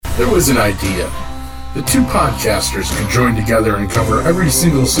There was an idea. The two podcasters could join together and cover every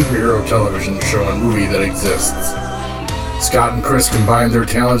single superhero television show and movie that exists. Scott and Chris combined their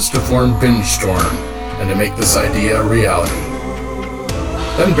talents to form Bingestorm, and to make this idea a reality.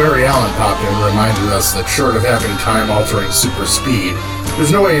 Then Barry Allen popped in and reminded us that short of having time-altering super speed,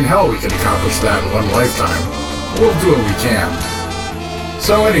 there's no way in hell we could accomplish that in one lifetime. We'll do what we can.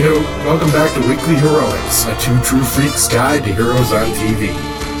 So anywho, welcome back to Weekly Heroics, a two true freaks guide to heroes on TV.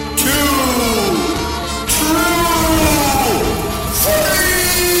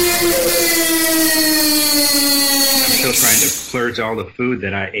 Still trying to purge all the food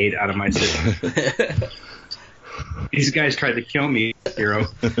that I ate out of my system. These guys tried to kill me, hero.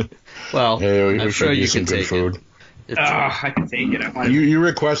 Well, hey, I'm sure you can take food. it. I can take it. You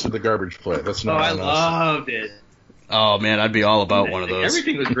requested the garbage plate. That's not I loved it. Oh man, I'd be all about one of those.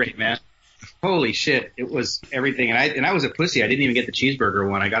 Everything was great, man. Holy shit, it was everything. And I was a pussy. I didn't even get the cheeseburger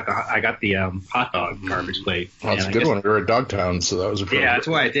one. I got the hot dog garbage plate. Oh, that's a good one. We were at Dogtown, so that was a pretty that's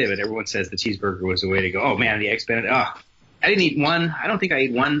why I did. But everyone says the cheeseburger was the way to go. Oh man, the eggs Benedict. Oh, I didn't eat one. I don't think I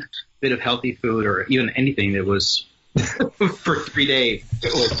ate one bit of healthy food or even anything that was for 3 days.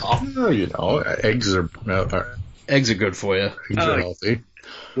 It was awful. You know, eggs are good for you. Eggs are healthy.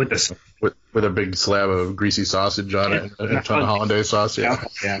 With a big slab of greasy sausage on it and a ton of hollandaise sauce. Yeah.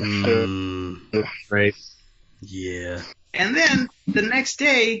 Right. Yeah. And then the next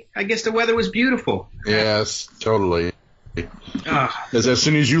day, I guess the weather was beautiful. Yes, totally. As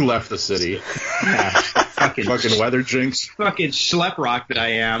soon as you left the city. Yeah. Fucking weather jinx. Fucking schlep rock that I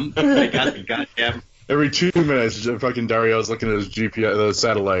am. I got the goddamn. Every 2 minutes, fucking Dario's looking at his GPS, the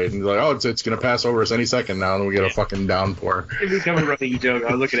satellite, and he's like, "Oh, it's going to pass over us any second now," and we get a fucking downpour. It became a running joke.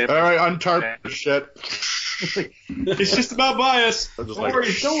 I was looking at. All right, untarp shit. It's just about by us. Don't worry,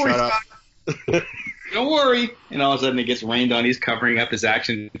 don't worry. And all of a sudden, it gets rained on. He's covering up his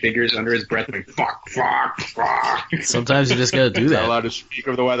action figures under his breath, like fuck. Sometimes you just gotta do that. Not allowed to speak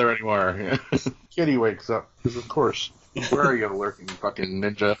of the weather anymore. Kitty wakes up because, of course, where are you lurking, fucking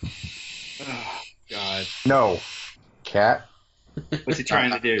ninja? Oh, God. No. Cat? What's he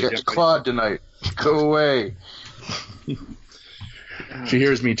trying to do? Get clawed tonight. Go away. She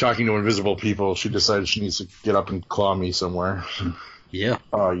hears me talking to invisible people. She decides she needs to get up and claw me somewhere. Yeah.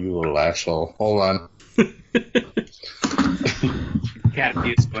 Oh, you little asshole. Hold on. Cat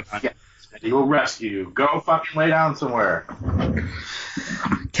abuse going on. He will rescue you. Go fucking lay down somewhere.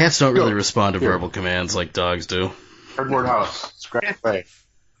 Cats don't really respond to verbal commands like dogs do. Cardboard house. Scratch away.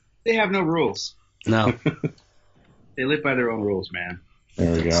 They have no rules. No. They live by their own rules, man.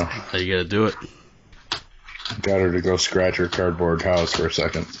 There we go. How you gotta do it. Got her to go scratch her cardboard house for a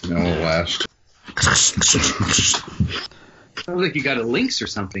second. No, it'll last. Sounds like you got a lynx or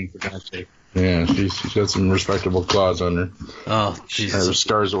something, for God's sake. Yeah, she's got some respectable claws on her. Oh, Jesus. Her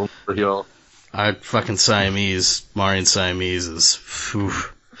scars over her heel. Our fucking Siamese, Marian Siamese is... Whew.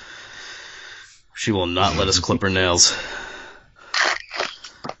 She will not let us clip her nails.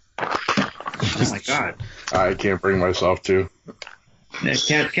 Oh my God. I can't bring myself to. Yeah,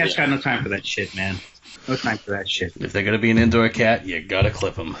 cat's got no time for that shit, man. No time for that shit. If they're gonna be an indoor cat, you gotta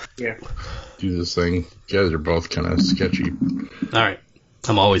clip them. Yeah. Do this thing. You guys are both kind of sketchy. Alright.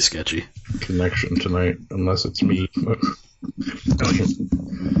 I'm always sketchy. Connection tonight, unless it's me. Not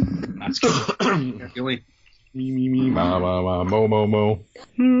sketchy. Really? Me, ma, mo.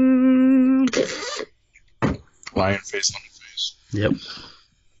 Lion face, lemon face. Yep.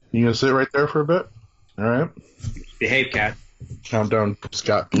 You gonna sit right there for a bit? Alright. Behave, cat. Countdown,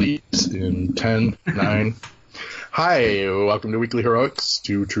 Scott, please, in 10, 9. Hi, welcome to Weekly Heroics,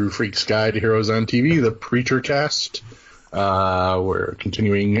 two true freaks guide to heroes on TV, the Preachercast. We're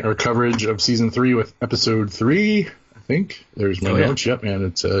continuing our coverage of Season 3 with Episode 3, I think. There's my notes. Yep, man,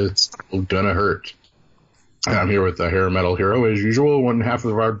 it's gonna hurt. I'm here with the hair metal hero, as usual, one half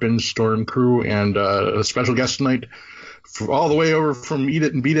of our Bingestorm crew, and a special guest tonight, all the way over from Eat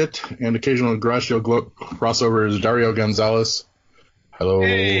It and Beat It, and occasional Gracio crossover is Dario Gonzalez. Hello.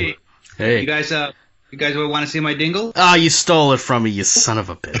 Hey. You guys want to see my dingle? Ah, you stole it from me, you son of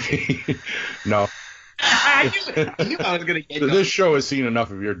a bitch. No. I knew I was going to get This show has seen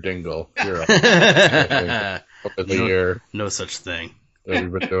enough of your dingle. You're up in the year. No such thing.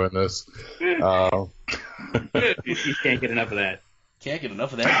 We've been doing this. You can't get enough of that. Can't get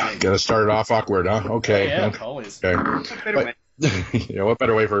enough of that. Gotta start it off awkward, huh? Okay. Yeah, always. Okay. What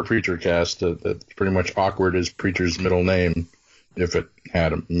better way for a preacher cast? That's pretty much awkward is Preacher's middle name, if it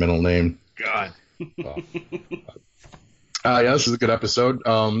had a middle name. God. Yeah, this is a good episode.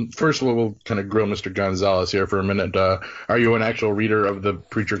 First of all, we'll kind of grill Mr. Gonzalez here for a minute. Are you an actual reader of the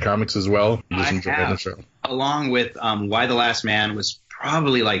Preacher comics as well? I have, along with Why the Last Man was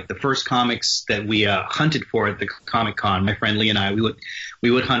probably like the first comics that we hunted for at the Comic-Con. My friend Lee and I,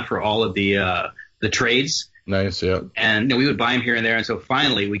 we would hunt for all of the trades. Nice, yeah. And we would buy them here and there, and so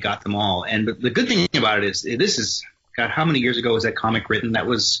finally we got them all. And but the good thing about it is this is, God, how many years ago was that comic written? That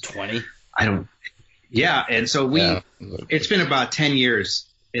was 20. Yeah, and so it's been about 10 years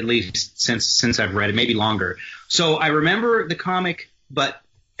at least since I've read it, maybe longer. So I remember the comic, but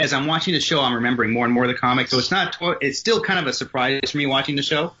as I'm watching the show, I'm remembering more and more of the comic. So it's still kind of a surprise for me watching the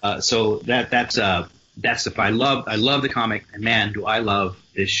show. So that's the I love the comic, and man, do I love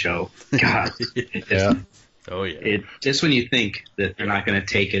this show. God. Yeah. Oh yeah. Just when you think that they're not going to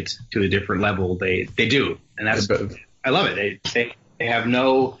take it to a different level, they do, and I love it. They have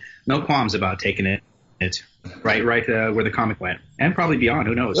no qualms about taking it right where the comic went, and probably beyond.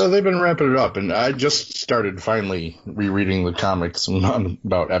 Who knows? So they've been ramping it up, and I just started finally rereading the comics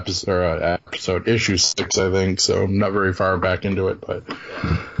about episode issue 6, I think. So I'm not very far back into it, but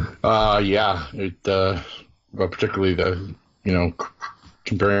but particularly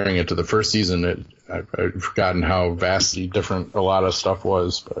comparing it to the first season, I've forgotten how vastly different a lot of stuff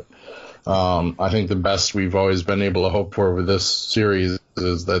was. But I think the best we've always been able to hope for with this series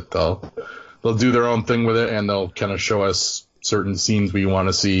is that they'll do their own thing with it, and they'll kind of show us certain scenes we want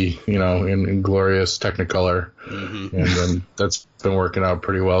to see, in glorious Technicolor. Mm-hmm. And then that's been working out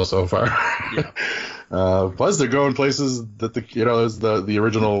pretty well so far. Yeah. Plus, they're going places that is the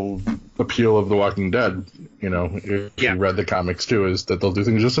original appeal of The Walking Dead. If you read the comics too, is that they'll do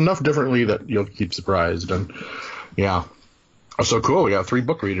things just enough differently that you'll keep surprised. And yeah. Oh, so cool. We got 3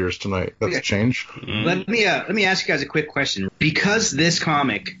 book readers tonight. That's a change. Mm-hmm. Let me ask you guys a quick question. Because this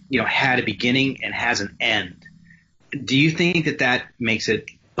comic, had a beginning and has an end, do you think that makes it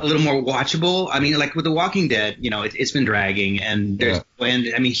a little more watchable? I mean, like with The Walking Dead, it's been dragging, and there's no end.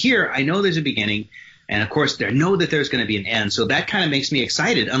 I mean, here I know there's a beginning, and of course I know that there's going to be an end. So that kind of makes me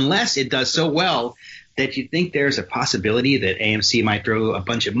excited, unless it does so well that you think there's a possibility that AMC might throw a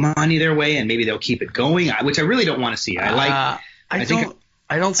bunch of money their way and maybe they'll keep it going, which I really don't want to see. I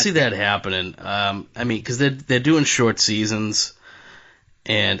don't see that happening. I mean, because they're doing short seasons,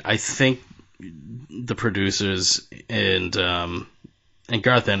 and I think the producers and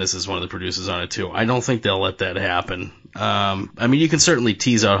Garth Ennis is one of the producers on it too. I don't think they'll let that happen. I mean, you can certainly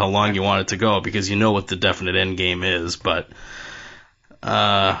tease out how long you want it to go because you know what the definite end game is, but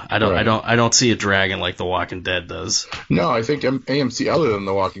I don't see it dragging like The Walking Dead does. No, I think AMC, other than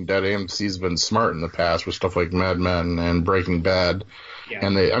The Walking Dead, AMC's been smart in the past with stuff like Mad Men and Breaking Bad. Yeah.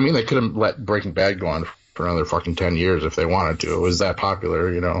 And they could have let Breaking Bad go on for another fucking 10 years if they wanted to. It was that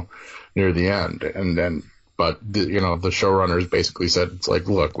popular, near the end. And then, but the showrunners basically said, it's like,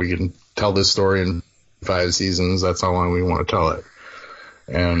 look, we can tell this story in 5 seasons. That's how long we want to tell it.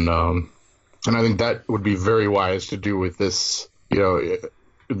 And I think that would be very wise to do with this.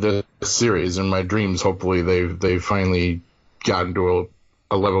 The series. In my dreams, hopefully they finally gotten to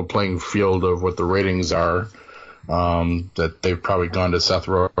a level playing field of what the ratings are. That they've probably gone to Seth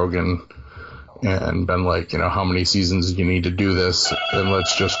Rogen and been like, how many seasons do you need to do this? And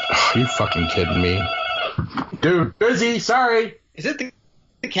let's just, are you fucking kidding me? Dude, busy, sorry. Is it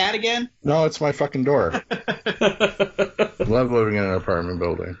the cat again? No, it's my fucking door. I love living in an apartment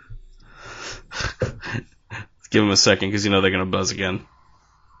building. Give them a second because they're going to buzz again.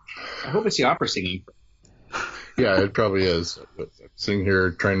 I hope it's the opera singing. Yeah, it probably is. But I'm sitting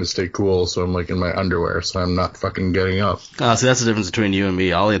here trying to stay cool, so I'm like in my underwear, so I'm not fucking getting up. Oh, so that's the difference between you and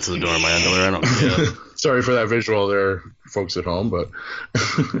me. I'll answer the door in my underwear. I don't care. Sorry for that visual there, folks at home, but...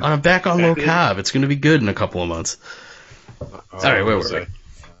 I'm back on low carb. It's going to be good in a couple of months. Sorry, where were we?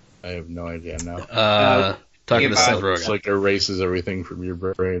 I have no idea now. Talking to Seth Rogen. It's like erases everything from your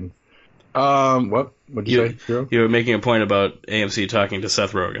brain. What did you say, Hero? You were making a point about AMC talking to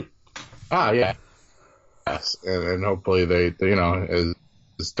Seth Rogen. Ah, yeah. Yes, and hopefully they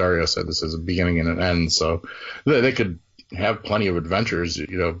as Dario said, this is a beginning and an end, so they could have plenty of adventures,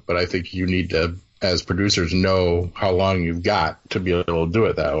 but I think you need to, as producers, know how long you've got to be able to do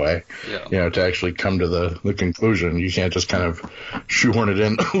it that way. Yeah. To actually come to the conclusion. You can't just kind of shoehorn it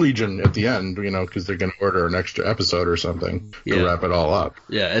in Legion at the end, because they're going to order an extra episode or something to wrap it all up.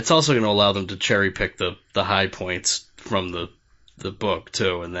 Yeah, it's also going to allow them to cherry pick the high points from the book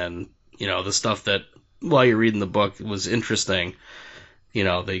too, and then the stuff that while you're reading the book was interesting.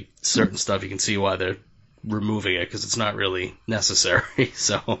 Certain stuff you can see why they're removing it because it's not really necessary.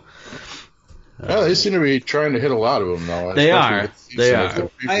 So. They seem to be trying to hit a lot of them, though. They are.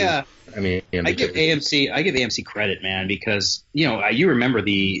 I give AMC credit, man, because you remember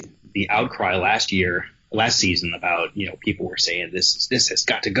the outcry last year last season about, people were saying this has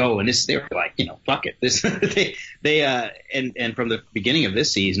got to go, and they were like, fuck it. This and from the beginning of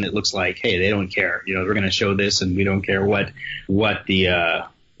this season, it looks like, hey, they don't care. We're going to show this, and we don't care what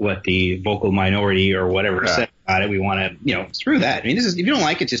the vocal minority or whatever said about it. We want to, screw that. I mean, if you don't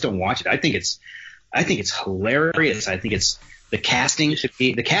like it, just don't watch it. I think it's hilarious. I think it's the casting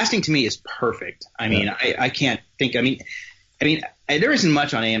to me is perfect. I mean, I can't think. I mean, there isn't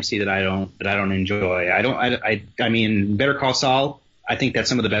much on AMC that I don't enjoy. I mean, Better Call Saul. I think that's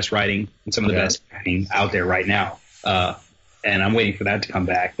some of the best writing and some of the best acting out there right now. And I'm waiting for that to come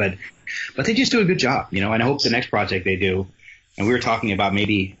back. But they just do a good job, and I hope the next project they do. And we were talking about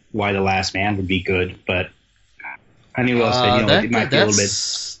maybe Why the Last Man would be good, but I mean, well said, it might be a little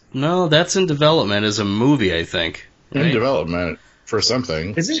bit. No, that's in development as a movie, I think. Right? In development for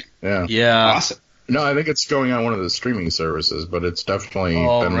something. Is it? Yeah. Yeah. Awesome. No, I think it's going on one of the streaming services, but it's definitely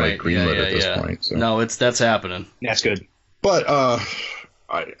been greenlit at this point. So. No, that's happening. That's good. But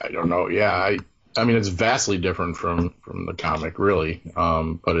I don't know. Yeah, I mean, it's vastly different from the comic, really.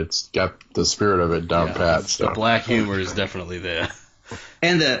 But it's got the spirit of it down pat. So. The black humor is definitely there.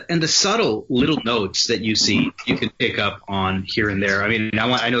 And the subtle little notes that you can pick up on here and there. I mean,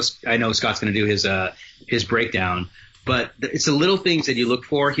 I know Scott's going to do his breakdown, but it's the little things that you look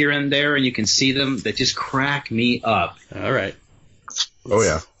for here and there, and you can see them that just crack me up. All right. Oh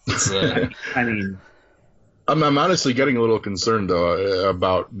yeah. I mean, I'm honestly getting a little concerned though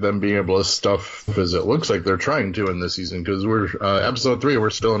about them being able to stuff, because it looks like they're trying to in this season, because we're episode 3,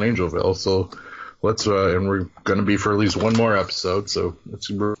 we're still in Angelville, so let's and we're going to be for at least one more episode, so let's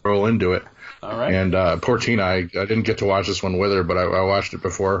roll into it. All right. And poor Tina, I didn't get to watch this one with her, but I watched it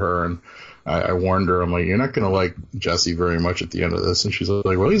before her, and I warned her. I'm like, you're not going to like Jesse very much at the end of this. And she's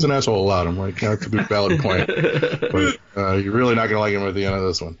like, well, he's an asshole a lot. I'm like, yeah, that could be a valid point. But you're really not going to like him at the end of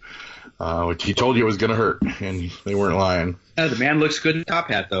this one. Which he told you it was going to hurt, and they weren't lying. The man looks good in top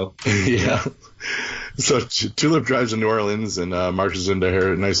hat, though. Yeah. So Tulip drives to New Orleans and marches into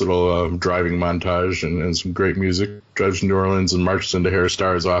Hare. Nice little driving montage and some great music. Drives to New Orleans and marches into Harry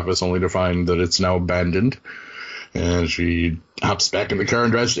Starr's office, only to find that it's now abandoned. And she hops back in the car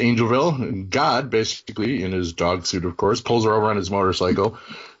and drives to Angelville. And God, basically, in his dog suit, of course, pulls her over on his motorcycle.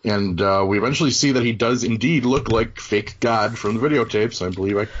 And we eventually see that he does indeed look like fake God from the videotapes. I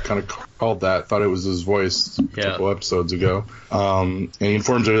believe I kind of called that, thought it was his voice a couple episodes ago. And he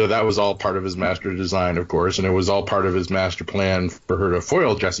informs her that that was all part of his master design, of course, and it was all part of his master plan for her to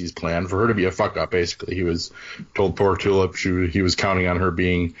foil Jesse's plan, for her to be a fuck-up, basically. He was told poor Tulip he was counting on her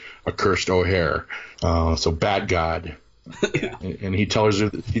being a cursed O'Hare. So bad God. Yeah. And he tells her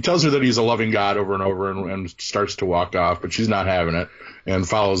that he's a loving God over and over, and starts to walk off, but she's not having it and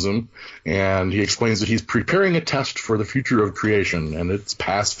follows him. And he explains that he's preparing a test for the future of creation, and it's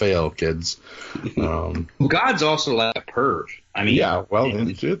pass fail, kids. God's also like a perv. I mean, yeah. Well,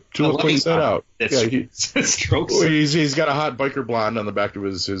 Tulip points that out. Yeah, strokes. Well, he's got a hot biker blonde on the back of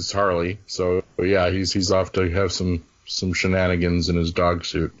his Harley. So yeah, he's off to have some shenanigans in his dog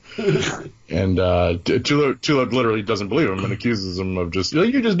suit. And Tulip literally doesn't believe him and accuses him of just,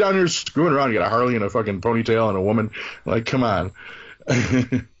 you're just down here screwing around. You got a Harley and a fucking ponytail and a woman. Like, come on.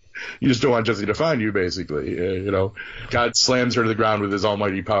 You just don't want Jesse to find you, basically. God slams her to the ground with his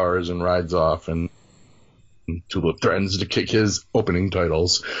almighty powers and rides off. And Tulip threatens to kick his opening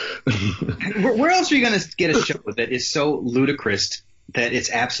titles. Where else are you going to get a show that is so ludicrous that it's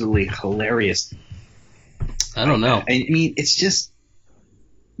absolutely hilarious? I don't know. I mean, it's just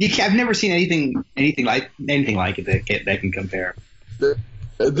I've never seen anything like it that can compare.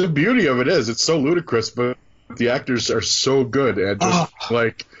 The beauty of it is it's so ludicrous, but the actors are so good at just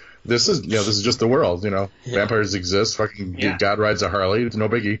like this is just the world. Vampires exist. Fucking God rides a Harley. It's no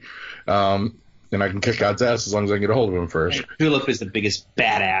biggie. And I can kick God's ass as long as I can get a hold of him first. Tulip is the biggest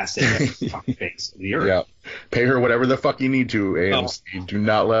badass in the fucking face of the earth. Yeah, pay her whatever the fuck you need to, AMC. Do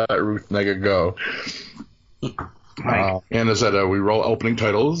not let Ruth Negga go. And as I said, we roll opening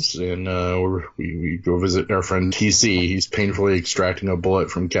titles, and we go visit our friend TC. He's painfully extracting a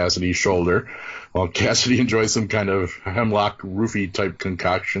bullet from Cassidy's shoulder, while Cassidy enjoys some kind of hemlock roofie type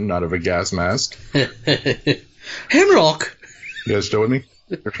concoction out of a gas mask. Hemlock. You guys still with me?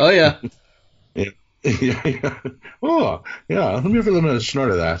 Oh yeah. Yeah. Oh yeah. Let me have a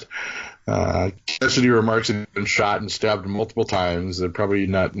snort of that. Cassidy remarks he'd been shot and stabbed multiple times. Probably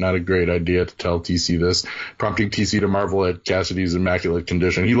not a great idea to tell TC this, prompting TC to marvel at Cassidy's immaculate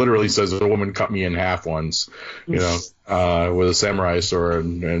condition. He literally says, a woman cut me in half once, with a samurai sword,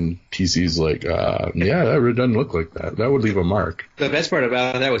 and TC's like, that really doesn't look like that. That would leave a mark. The best part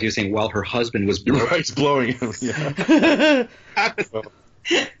about that was he was saying while her husband was blowing him. Yeah.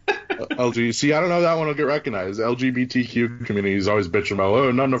 LG. See, I don't know that one will get recognized. LGBTQ community is always bitching about,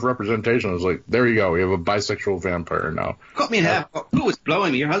 oh, not enough representation. I was like, there you go. We have a bisexual vampire now. Cut me in half. Who was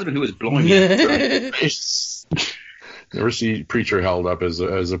blowing me? Your husband who was blowing me. Never see Preacher held up as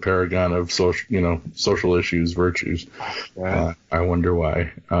a paragon of social issues, virtues. I wonder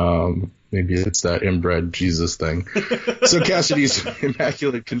why. Maybe it's that inbred Jesus thing. So Cassidy's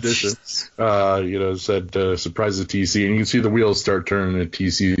immaculate condition, said surprises TC, and you can see the wheels start turning at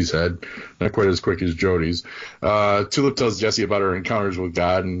TC's head. Not quite as quick as Jody's. Tulip tells Jesse about her encounters with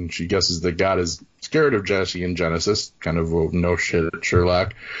God, and she guesses that God is scared of Jesse in Genesis, kind of no shit at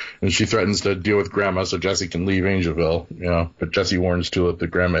Sherlock, and she threatens to deal with Grandma so Jesse can leave Angelville. But Jesse warns Tulip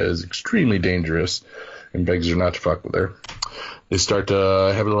that Grandma is extremely dangerous and begs her not to fuck with her. They start to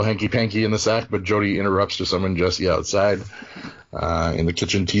have a little hanky-panky in the sack, but Jody interrupts to summon Jesse outside. In the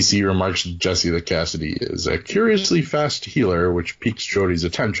kitchen, TC remarks to Jesse that Cassidy is a curiously fast healer, which piques Jody's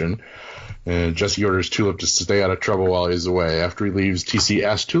attention. And Jesse orders Tulip to stay out of trouble while he's away. After he leaves, TC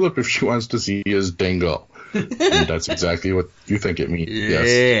asks Tulip if she wants to see his dingle. And that's exactly what you think it means. Yeah.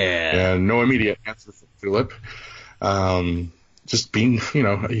 Yes. And no immediate answer from Tulip. Just being,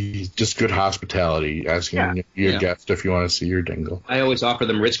 just good hospitality, asking your guest if you want to see your dingle. I always offer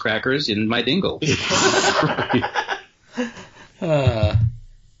them Ritz crackers in my dingle. I'm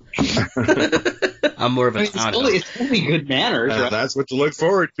more of a Tonto. It's only good manners. Right? That's what you look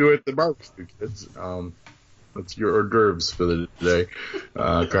forward to at the barbecue, kids. That's your hors d'oeuvres for the day.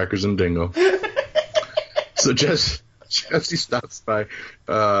 Crackers and dingle. So Jesse stops by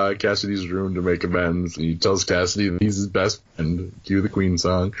Cassidy's room to make amends. He tells Cassidy that he's his best friend, cue the Queen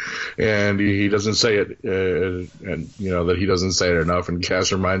song, and he doesn't say it, and that he doesn't say it enough. And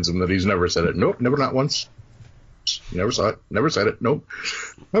Cass reminds him that he's never said it. Nope, never, not once. Never saw it. Never said it. Nope.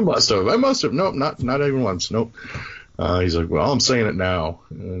 I must have. Nope, not even once. Nope. He's like, well, I'm saying it now.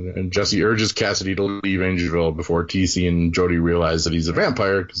 And Jesse urges Cassidy to leave Angelville before TC and Jody realize that he's a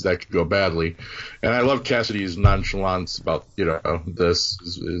vampire, because that could go badly. And I love Cassidy's nonchalance about, this,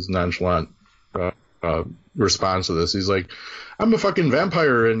 his nonchalant response to this. He's like, I'm a fucking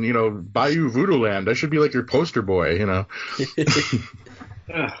vampire in, Bayou Voodoo Land. I should be like your poster boy,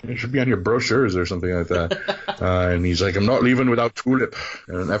 It should be on your brochures or something like that. And he's like, I'm not leaving without Tulip.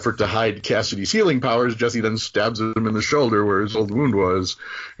 In an effort to hide Cassidy's healing powers, Jesse then stabs him in the shoulder where his old wound was,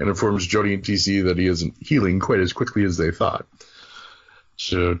 and informs Jody and TC that he isn't healing quite as quickly as they thought.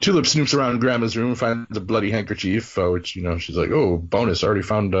 So Tulip snoops around Grandma's room and finds a bloody handkerchief, which, she's like, oh, bonus, I already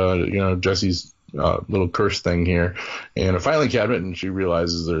found, Jesse's little curse thing here, and a filing cabinet, and she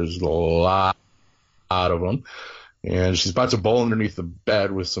realizes there's a lot of them. And she spots a bowl underneath the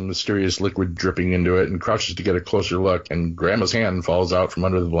bed with some mysterious liquid dripping into it and crouches to get a closer look, and Grandma's hand falls out from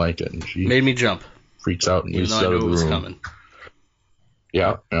under the blanket. And she made me jump. Freaks out and leaves out of the room. It was coming.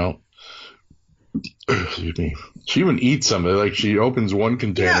 Yeah, excuse me. She even eats some of it. Like, she opens one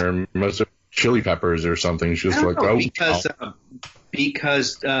container and must have chili peppers or something. She's like,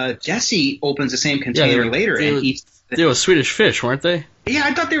 because Jesse opens the same container later and eats. They were Swedish fish, weren't they? Yeah,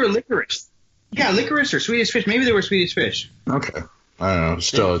 I thought they were licorice. Yeah, licorice or Swedish fish. Maybe they were Swedish fish. Okay. I don't know.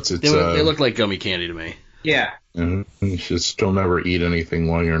 Still, they look like gummy candy to me. Yeah. You should still never eat anything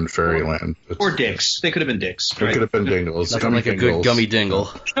while you're in fairyland. Or dicks. They could have been dicks. They could have been dingles. Nothing like a good gummy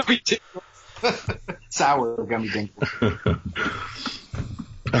dingle. Gummy dingle. Sour gummy dingle.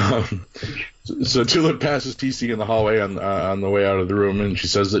 So Tulip passes TC in the hallway on the way out of the room, and she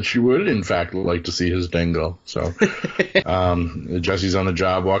says that she would, in fact, like to see his dingle. So Jesse's on the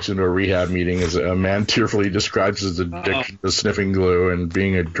job, walks into a rehab meeting as a man tearfully describes his addiction to sniffing glue, and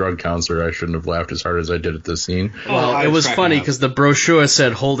being a drug counselor, I shouldn't have laughed as hard as I did at this scene. Well, it was funny because the brochure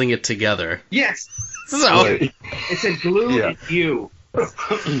said holding it together. Yes. So it said glue and you.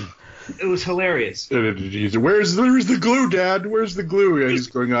 It was hilarious. Where's the glue, Dad? Where's the glue? Yeah, he's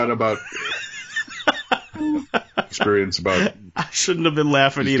going on about experience about. I shouldn't have been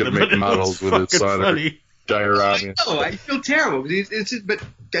laughing either. He's going to make models with his son. Diorama. I feel terrible. But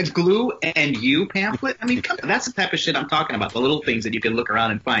glue and you pamphlet. I mean, that's the type of shit I'm talking about. The little things that you can look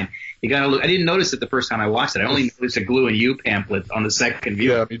around and find. You gotta look. I didn't notice it the first time I watched it. I only noticed a glue and you pamphlet on the second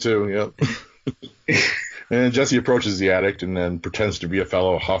view. Yeah, me too. Yeah. And Jesse approaches the addict and then pretends to be a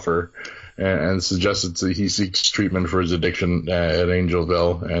fellow huffer and suggests that he seeks treatment for his addiction at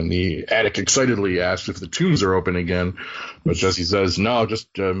Angelville. And the addict excitedly asks if the tombs are open again. But Jesse says, no, just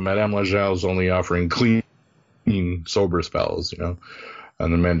Madame LAngelle is only offering clean, sober spells, And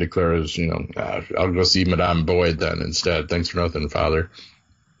the man declares, I'll go see Madame Boyd then instead. Thanks for nothing, Father.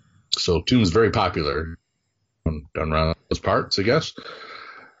 So tombs very popular down around those parts, I guess.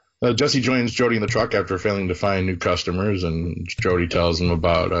 Jesse joins Jody in the truck after failing to find new customers, and Jody tells him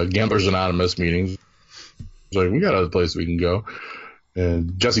about Gamblers Anonymous meetings. He's like, we got other places we can go.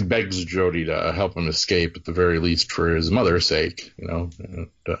 And Jesse begs Jody to help him escape, at the very least for his mother's sake.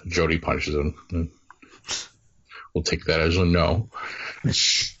 Jody punches him. We'll take that as a no.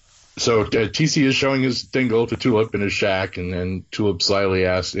 So TC is showing his dingle to Tulip in his shack, and then Tulip slyly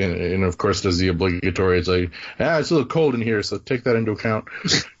asks, and of course does the obligatory, it's like, it's a little cold in here, so take that into account.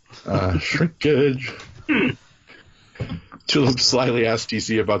 Shrinkage. Tulip slyly asks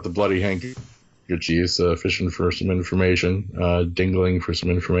TC about the bloody handkerchiefs, fishing for some information, dingling for some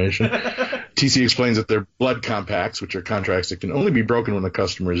information. TC explains that they're blood compacts, which are contracts that can only be broken when the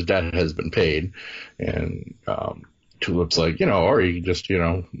customer's debt has been paid. And Tulip's like, or you just,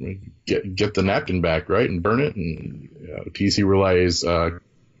 get the napkin back, right, and burn it. And TC relays a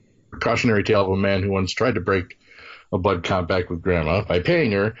cautionary tale of a man who once tried to break a blood compact with Grandma by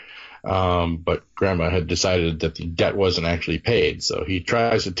paying her, but Grandma had decided that the debt wasn't actually paid. So he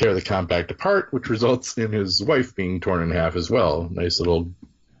tries to tear the compact apart, which results in his wife being torn in half as well. Nice little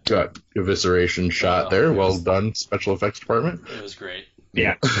gut evisceration shot there. Well done, special effects department. It was great.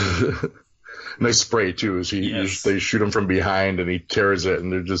 Yeah. Nice spray, too. As they shoot him from behind, and he tears it,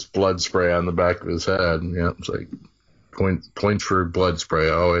 and there's just blood spray on the back of his head. Yeah, it's like points for blood spray,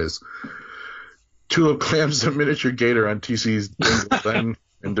 always. Tulip clams a miniature gator on TC's dingle thing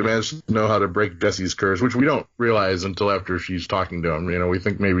and demands to know how to break Jesse's curse, which we don't realize until after she's talking to him. We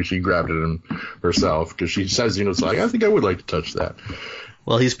think maybe she grabbed it herself, because she says, it's like, I think I would like to touch that.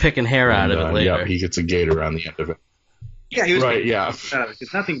 Well, he's picking hair out of it later. Yeah, he gets a gator on the end of it. Yeah, he was right. Yeah,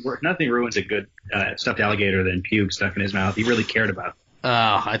 because nothing ruins a good stuffed alligator than puke stuck in his mouth. He really cared about.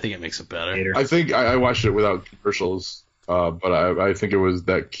 I think it makes it better. I think I watched it without commercials, but I think it was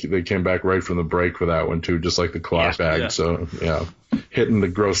that they came back right from the break for that one too, just like the cloth bag. Yeah. So hitting the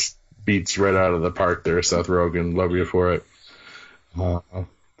gross beats right out of the park there, Seth Rogen. Love you for it.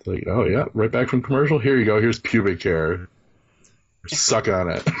 Right back from commercial. Here you go. Here's pubic hair. Suck on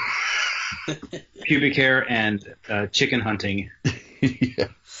it. Pubic hair and chicken hunting. Yeah.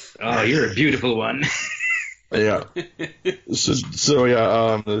 Oh, you're a beautiful one. Yeah.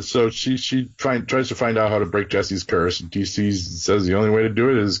 So she tries to find out how to break Jesse's curse. And TC says the only way to do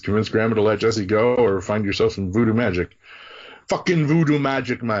it is convince Grandma to let Jesse go, or find yourself some voodoo magic. Fucking voodoo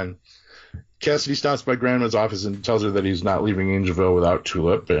magic, man. Cassidy stops by Grandma's office and tells her that he's not leaving Angelville without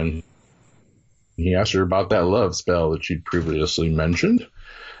Tulip, and he asks her about that love spell that she'd previously mentioned.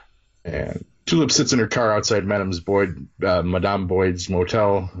 And Tulip sits in her car outside Madame Boyd's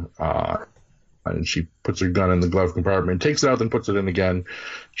motel, and she puts her gun in the glove compartment, takes it out, then puts it in again.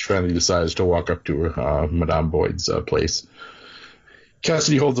 She finally decides to walk up to Madame Boyd's place.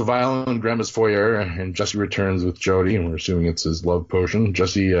 Cassidy holds a vial in Grandma's foyer, and Jesse returns with Jody, and we're assuming it's his love potion.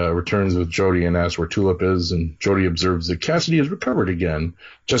 Jesse returns with Jody and asks where Tulip is, and Jody observes that Cassidy has recovered again.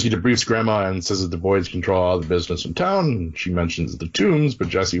 Jesse debriefs Grandma and says that the Boyds control all the business in town, and she mentions the tombs, but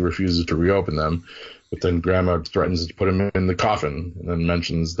Jesse refuses to reopen them. But then Grandma threatens to put him in the coffin, and then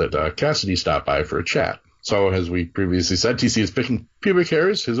mentions that Cassidy stopped by for a chat. So, as we previously said, TC is picking pubic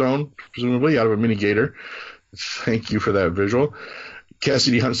hairs, his own, presumably, out of a mini gator. Thank you for that visual.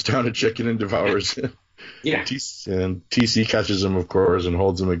 Cassidy hunts down a chicken and devours it. Yeah. And TC catches him, of course, and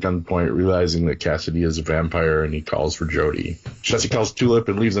holds him at gunpoint, realizing that Cassidy is a vampire, and he calls for Jody. Jesse calls Tulip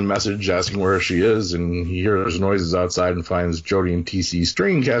and leaves a message asking where she is, and he hears noises outside and finds Jody and TC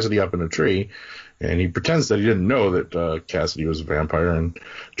stringing Cassidy up in a tree. And he pretends that he didn't know that Cassidy was a vampire, and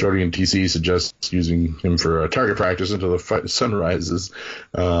Jody and TC suggest using him for target practice until the sun rises.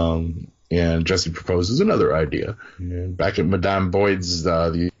 And Jesse proposes another idea. And back at Madame Boyd's,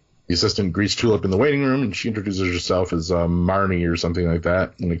 the assistant greets Tulip in the waiting room, and she introduces herself as Marnie or something like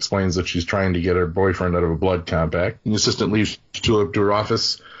that, and explains that she's trying to get her boyfriend out of a blood compact. And the assistant leaves Tulip to her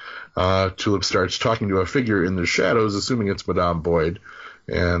office. Tulip starts talking to a figure in the shadows, assuming it's Madame Boyd.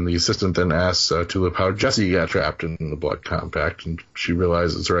 And the assistant then asks Tulip how Jesse got trapped in the blood compact, and she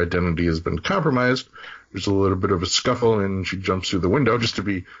realizes her identity has been compromised. There's a little bit of a scuffle, and she jumps through the window just to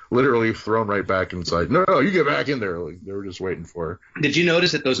be literally thrown right back inside. No, you get back in there. Like, they were just waiting for her. Did you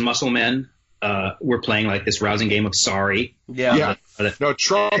notice that those muscle men were playing like this rousing game of Sorry? Yeah. No,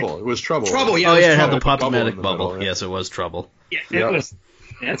 Trouble. It was Trouble. Trouble, yeah. Oh, yeah, it had Trouble. the Pop-O-Matic bubble. Yeah. Yes, it was Trouble. Yeah, it was.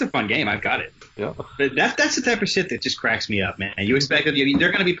 That's a fun game. I've got it. Yeah. But that's the type of shit that just cracks me up, man. You expect that they're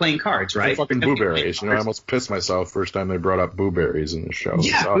going to be playing cards, right? Fucking blueberries. I almost pissed myself first time they brought up blueberries in the show.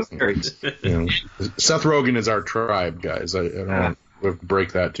 Yeah, awesome. blueberries. Seth Rogen is our tribe, guys. I don't want to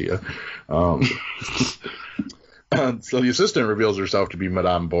break that to you. So the assistant reveals herself to be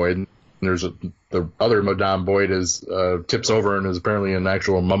Madame Boyd. the other Madame Boyd tips over and is apparently an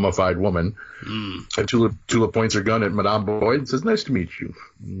actual mummified woman. And Tulip points her gun at Madame Boyd and says, "Nice to meet you."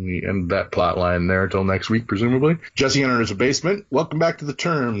 We end that plot line there until next week, presumably. Jesse enters the basement. "Welcome back to the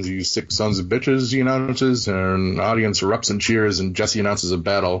terms, you sick sons of bitches," he announces, and the audience erupts in cheers, and Jesse announces a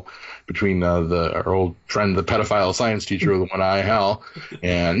battle between our old friend, the pedophile science teacher with the one eye, Hal,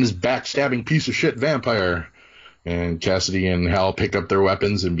 and this backstabbing piece of shit vampire. And Cassidy and Hal pick up their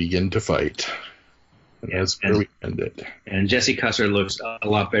weapons and begin to fight. And that's where we end it. And Jesse Cusser looks a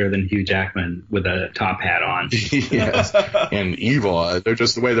lot better than Hugh Jackman with a top hat on. Yes. And evil. They're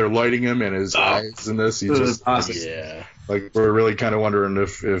just the way they're lighting him and his eyes in this. He just, awesome. Yeah. Like, we're really kind of wondering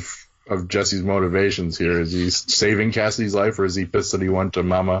if of Jesse's motivations here. Is he saving Cassidy's life, or is he pissed that he went to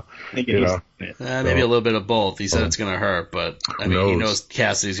Mama? Maybe a little bit of both. He said it's going to hurt, but I mean, he knows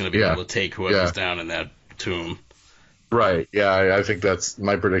Cassidy's going to be able to take whoever's down in that tomb. Right, yeah, I think that's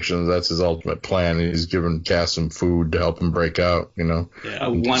my prediction. That's his ultimate plan. He's giving Cass some food to help him break out, Yeah, a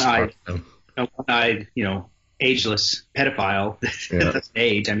one-eyed, ageless pedophile at this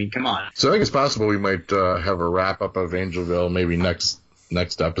age. I mean, come on. So I think it's possible we might have a wrap-up of Angelville maybe next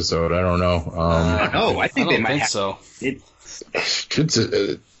episode. I don't know. I think they might have. So.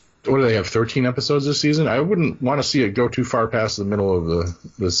 What do they have, 13 episodes this season? I wouldn't want to see it go too far past the middle of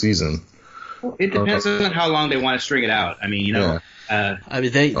the season. It depends on how long they want to string it out. I mean, I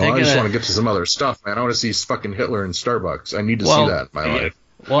just want to get to some other stuff, man. I want to see fucking Hitler in Starbucks. I need to see that in my life.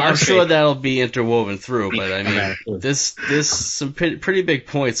 Well, I'm sure that'll be interwoven through, but I mean, there's some pretty big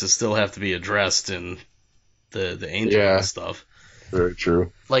points that still have to be addressed in the Angel stuff. Very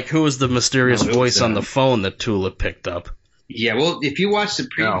true. Like, who was the mysterious voice on the phone that Tulip picked up? Yeah, well, if you watch the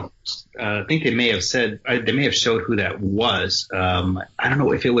preview, I think they may have showed who that was. I don't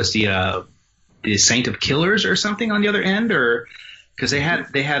know if it was the Saint of Killers or something on the other end, or because they had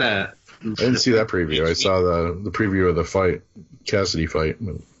a. I didn't see that preview. I saw the preview of the Cassidy fight.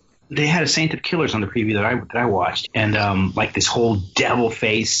 They had a Saint of Killers on the preview that I watched, and like this whole devil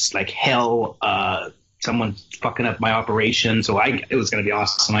face, like hell, someone's fucking up my operation. So it was going to be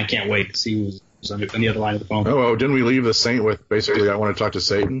awesome. I can't wait to see who's on the other line of the phone. Oh, well, didn't we leave the Saint with basically I want to talk to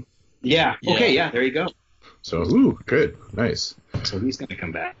Satan? Yeah. Okay. Yeah. There you go. So, good, nice. So he's going to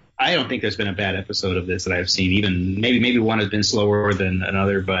come back. I don't think there's been a bad episode of this that I've seen. Even maybe one has been slower than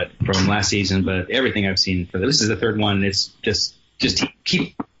another, but from last season. But everything I've seen this is the third one. It's just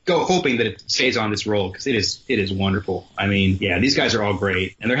keep hoping that it stays on this roll, because it is wonderful. I mean, these guys are all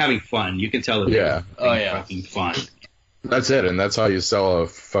great and they're having fun. You can tell that they're having fun. That's it, and that's how you sell a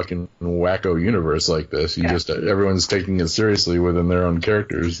fucking wacko universe like this. Everyone's taking it seriously within their own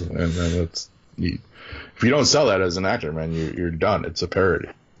characters, and if you don't sell that as an actor, man, you're done. It's a parody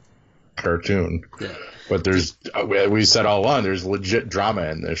cartoon. Yeah. But we said all along, there's legit drama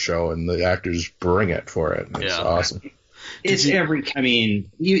in this show, and the actors bring it for it. It's awesome. It's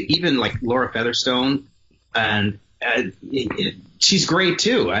even like Laura Featherstone, and she's great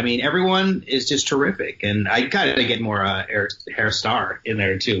too. I mean, everyone is just terrific, and I gotta get more Hair Star in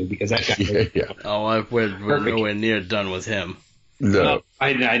there too, because that guy. Oh, we're nowhere near done with him. No.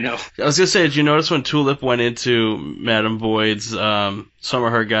 I know. I was gonna say, did you notice when Tulip went into Madame Boyd's? Some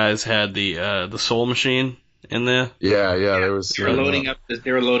of her guys had the soul machine in there. Yeah. There was. They were loading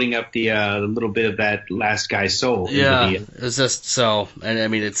up the little bit of that last guy's soul. Yeah, it's just so, and I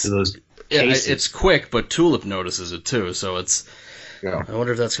mean it's quick, but Tulip notices it too. So it's. Yeah. I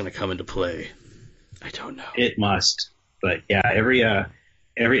wonder if that's gonna come into play. I don't know. It must, but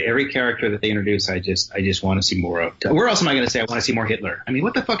every character that they introduce, I just want to see more of. Where else am I going to say I want to see more Hitler? I mean,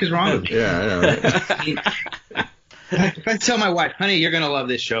 what the fuck is wrong with me? If I tell my wife, honey, you're going to love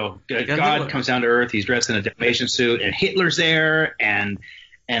this show. God comes down to Earth. He's dressed in a Dalmatian suit, and Hitler's there, and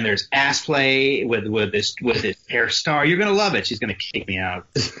there's ass play with his Hair Star. You're going to love it. She's going to kick me out.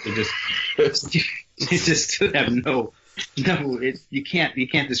 You just have no. No, you can't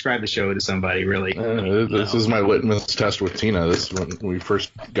describe the show to somebody, really. This is my litmus test with Tina. This is when we first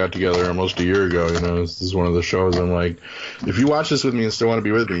got together almost a year ago. This is one of the shows I'm like, if you watch this with me and still want to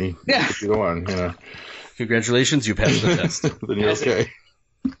be with me, go on. Congratulations, you passed the test. Then you're okay.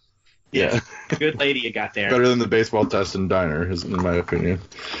 Yeah, good lady you got there. Better than the baseball test in Diner, in my opinion.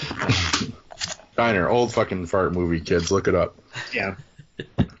 Diner, old fucking fart movie, kids, look it up. Yeah,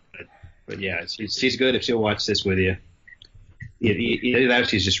 but yeah, she's good if she'll watch this with you.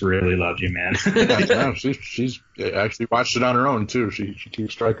 She's just really loved you, man. Yeah, she's actually watched it on her own too. She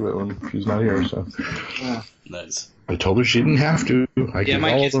keeps track of it when she's not here. So nice. I told her she didn't have to. I give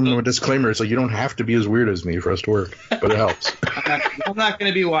all of them a disclaimer, so you don't have to be as weird as me for us to work, but it helps. I'm not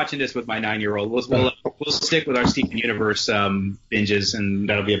going to be watching this with my 9-year-old. We'll stick with our Steven Universe binges, and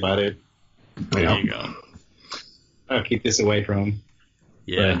that'll be about it. There you go. I'll keep this away from him.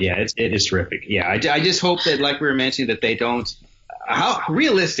 Yeah. But yeah, it is terrific. Yeah, I just hope that, like we were mentioning, that they don't. How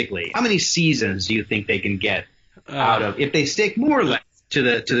realistically, how many seasons do you think they can get out of if they stick more or less to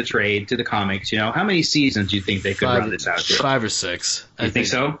the trade, to the comics? How many seasons do you think they could run this out to? 5 or 6. You think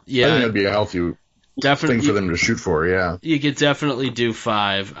so? Yeah, I think that'd be a healthy thing for them to shoot for. Yeah, you could definitely do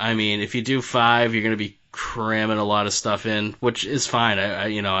 5. I mean, if you do 5, you're going to be cramming a lot of stuff in, which is fine.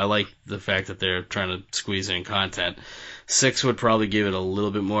 I like the fact that they're trying to squeeze in content. 6 would probably give it a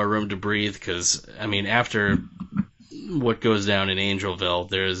little bit more room to breathe because, I mean, after what goes down in Angelville,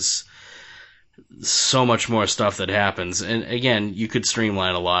 there's so much more stuff that happens. And again, you could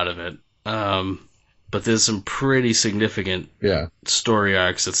streamline a lot of it. But there's some pretty significant story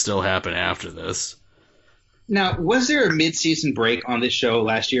arcs that still happen after this. Now, was there a mid-season break on this show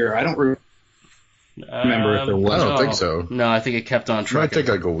last year? I don't remember if there was. I don't think so. No, I think it kept on Try trucking. to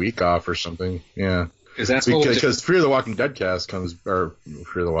take like a week off or something. Yeah. Because Fear the Walking Dead cast comes, or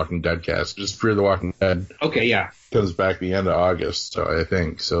Fear the Walking Dead cast, just Fear the Walking Dead. Okay, yeah. Comes back the end of August, so I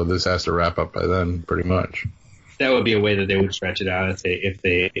think. So this has to wrap up by then, pretty much. That would be a way that they would stretch it out if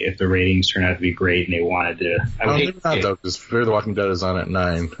the ratings turn out to be great and they wanted to. Maybe not though, because Fear the Walking Dead is on at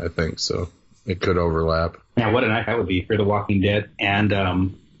 9, I think, so it could overlap. Now, what a night that would be! Fear the Walking Dead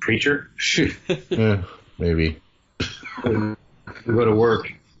and Preacher. Shoot. Yeah, maybe. Go to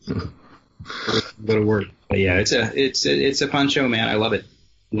work. Go to work. But yeah, it's a fun show, man. I love it.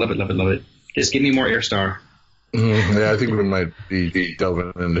 Love it. Just give me more Airstar. Yeah, I think we might be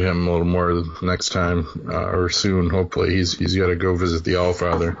delving into him a little more next time or soon. Hopefully, he's got to go visit the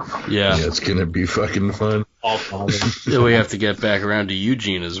Allfather. Yeah, it's gonna be fucking fun. Allfather. Then we have to get back around to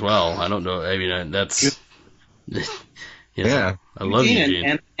Eugene as well. I don't know. I mean, that's yeah. I love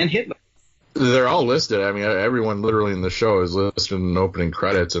Eugene and Hitler. They're all listed. I mean, everyone literally in the show is listed in opening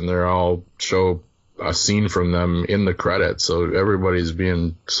credits, and they're all show a scene from them in the credits. So everybody's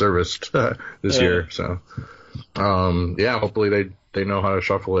being serviced this year. So. Hopefully they know how to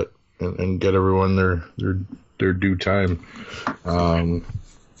shuffle it and get everyone their due time.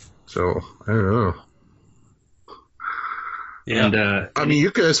 So I don't know. Yeah. And I mean,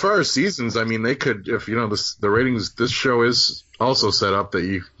 you could, as far as seasons, I mean, they could, if the ratings. This show is also set up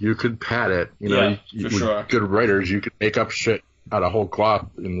that you could pad it. With sure. Good writers, you could make up shit out of whole cloth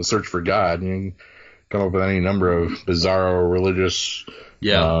in the search for God. You can come up with any number of bizarro religious.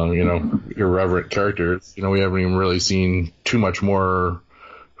 Irreverent characters. We haven't even really seen too much more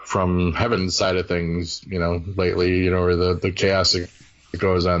from Heaven's side of things, lately, or the chaos that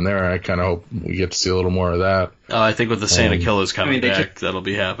goes on there. I kind of hope we get to see a little more of that. I think with the Santa Killers coming back, that'll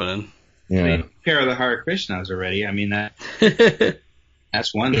be happening. Yeah. They took care of the Hare Krishnas already. I mean,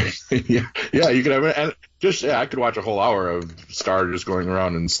 that's one thing. yeah, you could have it. And I could watch a whole hour of Star just going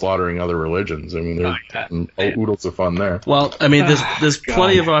around and slaughtering other religions. I mean, there's oodles of fun there. Well, I mean, there's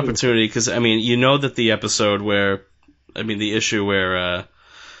plenty of opportunity because, I mean, that the episode where, the issue where,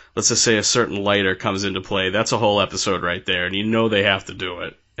 let's just say a certain lighter comes into play, that's a whole episode right there, and they have to do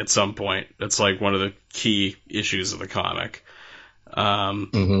it at some point. That's like one of the key issues of the comic.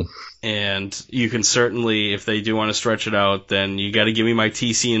 And you can certainly, if they do want to stretch it out, then you got to give me my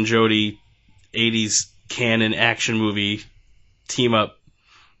TC and Jody 80s canon action movie team up.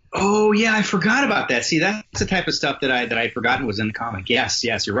 Oh yeah, I forgot about that. See, that's the type of stuff that I'd forgotten was in the comic. Yes,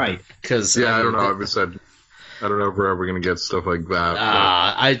 you're right. Because I don't know. I don't know if we're ever gonna get stuff like that.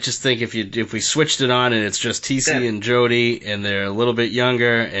 I just think if we switched it on and it's just TC and Jody and they're a little bit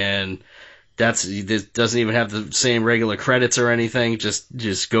younger and this doesn't even have the same regular credits or anything,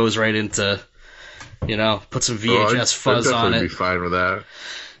 just goes right into, put some VHS fuzz on it. I'd be fine with that.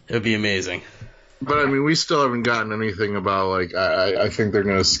 It would be amazing. But I mean, we still haven't gotten anything about I think they're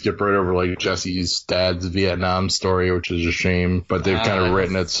gonna skip right over Jesse's dad's Vietnam story, which is a shame. But they've kind of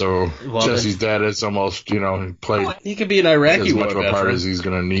written it so Jesse's dad is almost played. He could be an Iraqi as much of a part as he's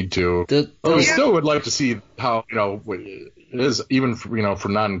gonna need to. We still would like to see how it is, even for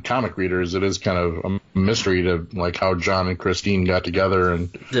non-comic readers, it is kind of a mystery to how John and Christine got together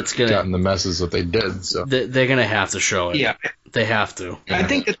and gotten the messes that they did. So they're gonna have to show it. Yeah, they have to. I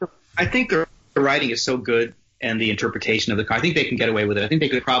think the writing is so good and the interpretation of the I think they can get away with it. I think they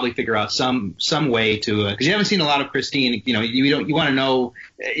could probably figure out some way to because you haven't seen a lot of Christine. You want to know.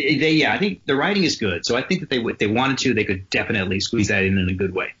 I think the writing is good, so I think that if they wanted to, they could definitely squeeze that in a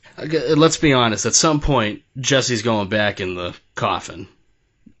good way. Let's be honest. At some point, Jesse's going back in the coffin,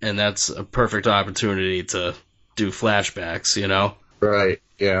 and that's a perfect opportunity to do flashbacks. Right?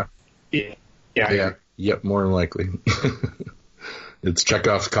 Yeah. Yeah. Yep. More than likely. It's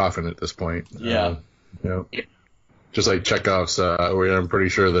Chekhov's coffin at this point. Yeah. just like Chekhov's, I'm pretty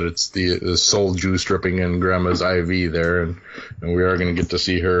sure that it's the soul juice dripping in Grandma's IV there, and we are going to get to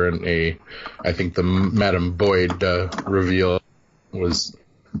see her in I think the Madame Boyd reveal was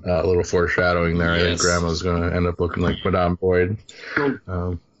a little foreshadowing there. Yes. I think Grandma's going to end up looking like Madame Boyd.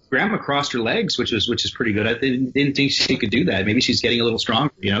 Grandma crossed her legs, which is pretty good. I didn't think she could do that. Maybe she's getting a little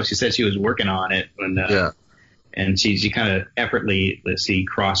stronger. She said she was working on it. And she kind of effortlessly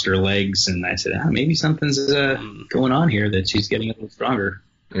crossed her legs, and I said, maybe something's going on here, that she's getting a little stronger.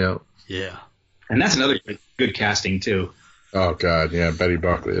 Yeah. Yeah. And that's another good casting, too. Oh, God, yeah. Betty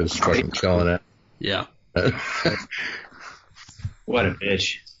Buckley is fucking killing it. Yeah. What a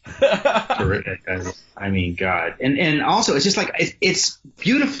bitch. Terrific. I mean, God. And also, it's just like, it's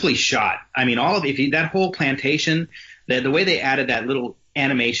beautifully shot. I mean, that whole plantation, the way they added that little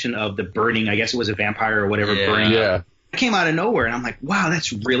animation of the burning, I guess it was a vampire or whatever, burning. Yeah. It came out of nowhere, and I'm like, wow,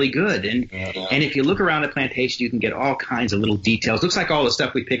 that's really good. And if you look around the plantation, you can get all kinds of little details. Looks like all the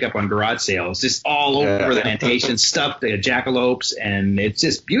stuff we pick up on garage sales, just all over the plantation, stuff, the jackalopes, and it's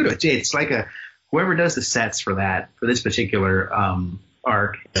just beautiful. It's like whoever does the sets for this particular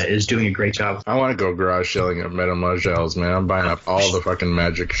arc is doing a great job. I want to go garage selling at Madame LAngelle's, man. I'm buying up all the fucking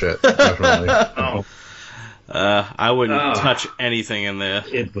magic shit. Definitely. I wouldn't touch anything in there.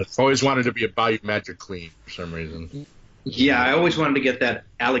 Always wanted to be a Bayou Magic Queen for some reason. Yeah, I always wanted to get that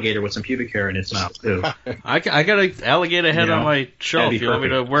alligator with some pubic hair in its mouth, too. I got an alligator head on my shelf. You want me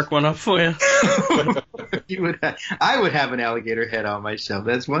to work one up for you? I would have an alligator head on my shelf.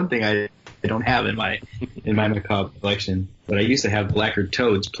 That's one thing I don't have in my macabre collection. But I used to have lacquered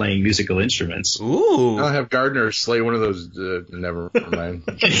toads playing musical instruments. Ooh. I'll have Gardner slay one of those. Never mind.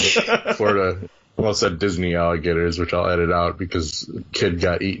 Florida. Well, said Disney alligators, which I'll edit out because a kid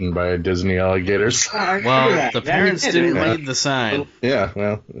got eaten by a Disney alligator. Well, the parents didn't read the sign. Yeah,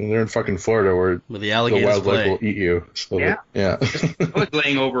 well, they're in fucking Florida where the alligators wildlife will eat you. So yeah. I was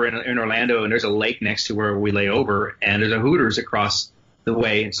laying over in Orlando, and there's a lake next to where we lay over, and there's a Hooters across the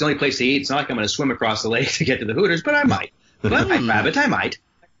way. It's the only place to eat. It's not like I'm going to swim across the lake to get to the Hooters, but I might. Rabbit, I might.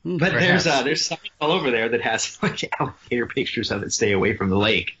 But there's something all over there that has like alligator pictures of it. Stay away from the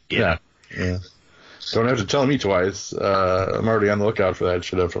lake. Yeah. Don't have to tell me twice. I'm already on the lookout for that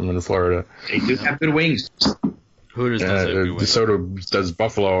shit if I'm in Florida. They do have good wings. Hooters does have good wings. So does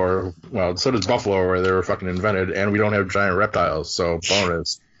Buffalo, so does Buffalo, where they were fucking invented, and we don't have giant reptiles, so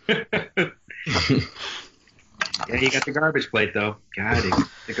bonus. Yeah, you got the garbage plate, though. God,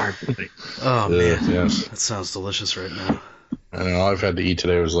 the garbage plate. Oh, man. Yes. That sounds delicious right now. I know, all I've had to eat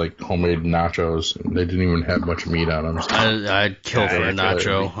today was like homemade nachos. They didn't even have much meat on them. So. I'd kill for a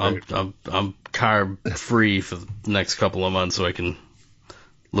nacho. I'm carb free for the next couple of months, so I can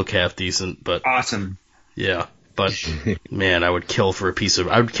look half decent. But awesome. Yeah, but man, I would kill for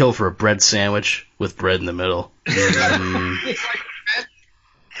a bread sandwich with bread in the middle.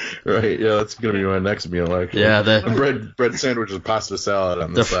 Right, yeah, that's gonna be my next meal. Actually, yeah, bread sandwich with pasta salad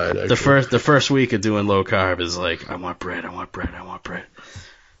on the side. Actually. The first week of doing low carb is like, I want bread,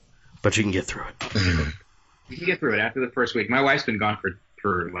 but you can get through it. You can get through it after the first week. My wife's been gone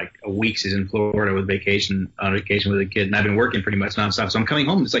for like a week. She's in Florida on vacation with a kid, and I've been working pretty much nonstop. So I'm coming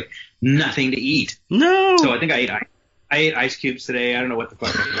home. It's like nothing to eat. No. So I think I ate ice cubes today. I don't know what the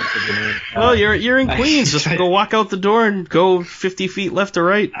fuck I'm doing. Oh, you're in Queens. Just go walk out the door and go 50 feet left or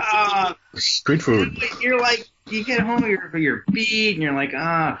right. Street food. You're like, you get home, you're beat, and you're like,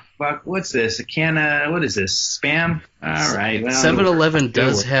 fuck, what's this? A can of, what is this, Spam? All right. Well, 7-Eleven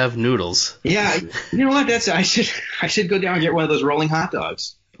does have noodles. Yeah. You know what? I should go down and get one of those rolling hot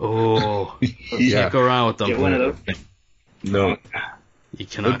dogs. Oh. You can't go around with them. Get one of those. No. You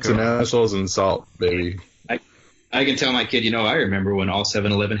cannot go wrong. Assholes and salt, baby. I can tell my kid, I remember when all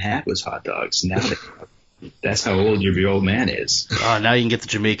 7-Eleven had was hot dogs. Now that's how old your old man is. Oh, now you can get the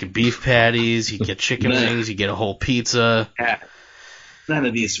Jamaican beef patties, you can get chicken wings, you get a whole pizza. None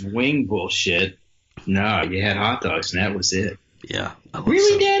of these wing bullshit. No, you had hot dogs, and that was it. Yeah.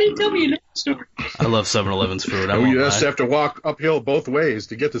 Really, Daddy? Tell me another story. I love 7-Eleven's food. We just have to walk uphill both ways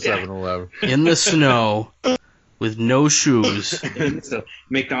to get to 7-Eleven. In the snow, with no shoes. So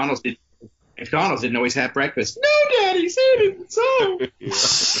McDonald's didn't always have breakfast. No, Daddy, say it so.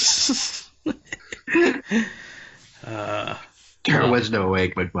 There was no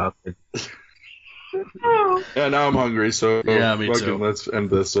Egg McMuffin. Yeah, now I'm hungry, so yeah, me too. Let's end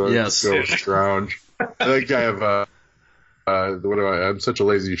this. So yes. Go scrounge. I think I have I'm such a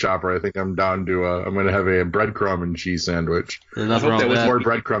lazy shopper. I think I'm down to I'm going to have a breadcrumb and cheese sandwich. There's nothing wrong with that. More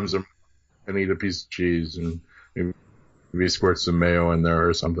breadcrumbs and eat a piece of cheese and maybe squirt some mayo in there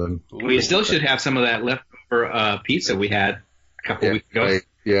or something. We still should have some of that leftover pizza we had a couple weeks ago.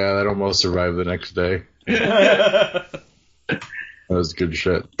 Yeah, that almost survived the next day. That was good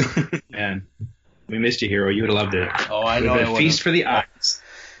shit. Man, we missed you, Hero. You would have loved it. Oh, I know. I Feast for the eyes.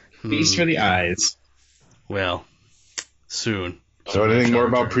 Feast for the eyes. Well, soon. So anything more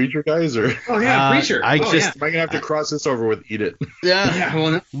about Preacher, guys? Or Oh, yeah, Preacher. I Oh, just- yeah. am I going to have to cross this over with Eat It? Yeah. Yeah,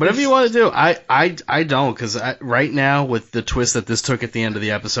 well, no. Whatever you want to do. I don't, because right now, with the twist that this took at the end of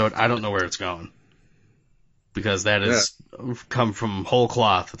the episode, I don't know where it's going. Because that has come from whole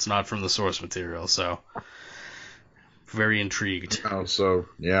cloth. It's not from the source material, so very intrigued. Oh, so,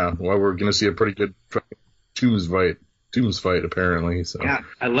 yeah. Well, we're going to see a pretty good Tombs fight, apparently. So. Yeah,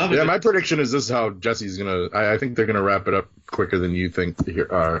 I love it. Yeah, my prediction is this is how Jesse's going to... I think they're going to wrap it up quicker than you think,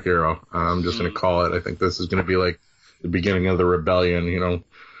 Hero. I'm just going to call it. I think this is going to be like the beginning of the rebellion, you know.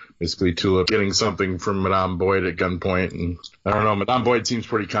 Basically, Tulip getting something from Madame Boyd at gunpoint, and I don't know. Madame Boyd seems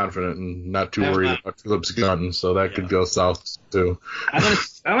pretty confident and not too worried about Tulip's gun, so that could go south too. I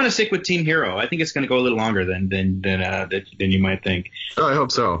want to stick with Team Hero. I think it's going to go a little longer than you might think. Oh, I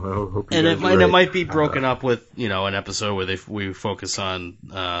hope so. I hope And it might be broken up with, you know, an episode where we focus on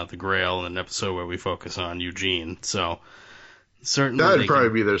the Grail and an episode where we focus on Eugene. So certainly that'd probably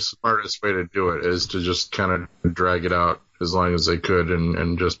be their smartest way to do it, is to just kind of drag it out as long as they could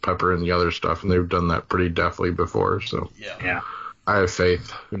and just pepper in the other stuff. And they've done that pretty deftly before. So Yeah. I have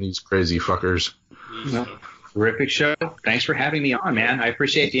faith in these crazy fuckers. Terrific show. Thanks for having me on, man. I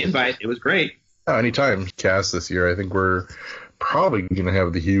appreciate the invite. It was great. Anytime cast this year. I think we're probably going to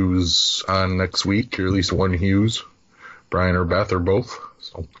have the Hughes on next week, or at least one Hughes. Brian or Beth or both.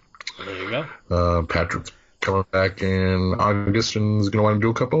 So there you go. Patrick's coming back in August and is going to want to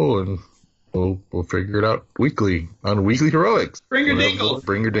do a couple, and we'll figure it out weekly on Weekly Heroics. Bring your dingle.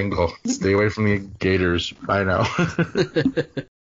 Bring your dingle. Stay away from the gators. Bye now.